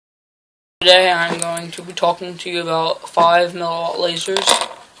Today I'm going to be talking to you about 5 milliwatt lasers,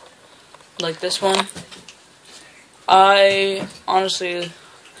 like this one. I honestly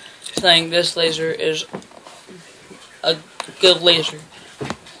think this laser is a good laser.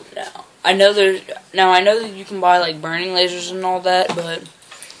 I know that you can buy like burning lasers and all that, but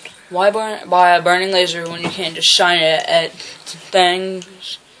why buy a burning laser when you can't just shine it at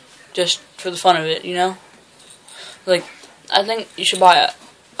things just for the fun of it, you know? Like, I think you should buy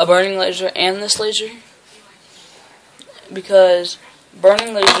a burning laser and this laser, because burning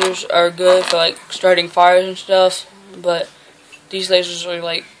lasers are good for like starting fires and stuff, but these lasers are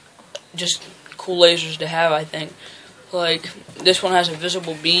like just cool lasers to have, I think. Like, this one has a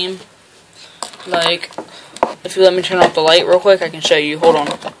visible beam. Like, if you let me turn off the light real quick, I can show you. Hold on.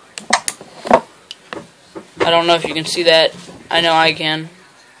 I don't know if you can see that. I know I can.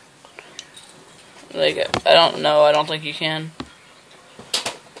 Like, I don't know. I don't think you can.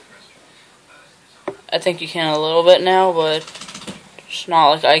 I think you can a little bit now, but it's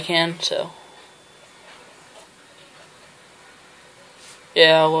not like I can, so.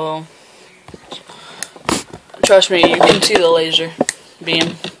 Yeah, well, trust me, you can see the laser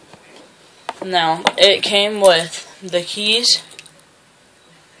beam. Now, it came with the keys.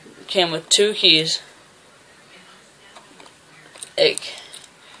 It came with 2 keys.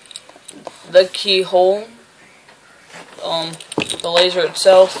 The keyhole, the laser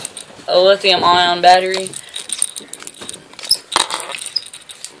itself, a lithium-ion battery,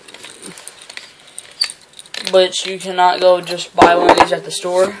 but you cannot go just buy one of these at the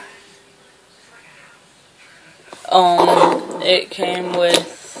store. It came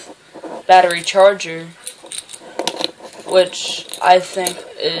with battery charger, which I think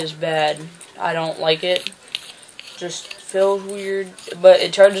is bad. I don't like it. Just feels weird, but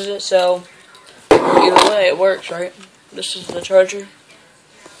it charges it, so either way it works, right? This is the charger.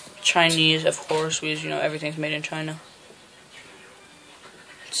 Chinese, of course, because, you know, everything's made in China.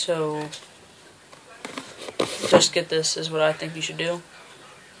 So, just get this is what I think you should do.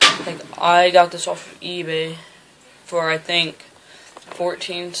 Like, I got this off of eBay for, I think,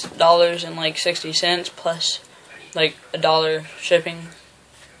 $14.60 plus, like, $1 shipping.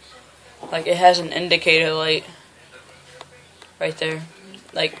 Like, it has an indicator light right there,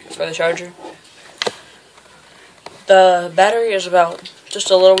 like, for the charger. The battery is about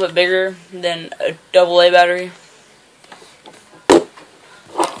just a little bit bigger than a AA battery.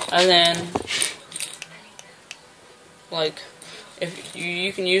 And then, like, if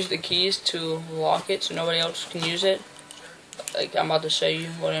you can use the keys to lock it so nobody else can use it. Like, I'm about to show you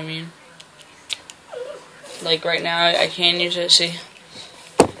what I mean. Like, right now I can use it, see?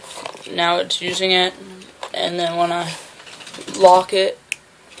 Now it's using it, and then when I lock it,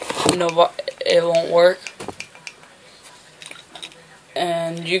 it won't work.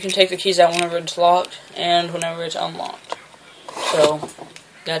 And you can take the keys out whenever it's locked and whenever it's unlocked. So,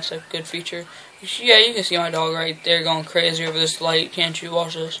 that's a good feature. Yeah, you can see my dog right there going crazy over this light. Can't you?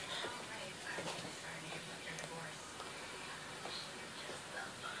 Watch this.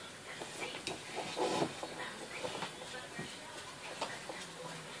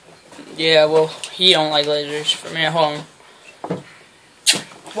 Yeah, well, he don't like lasers. For me, hold on.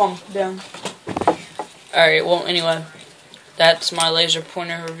 Come on, down. Alright, well, anyway. That's my laser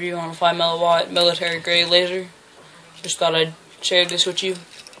pointer review on a 5 milliwatt military grade laser. Just thought I'd share this with you.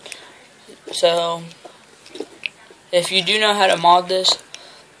 So, if you do know how to mod this,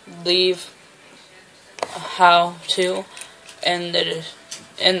 leave how to in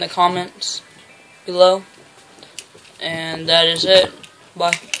the comments below. And that is it.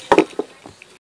 Bye.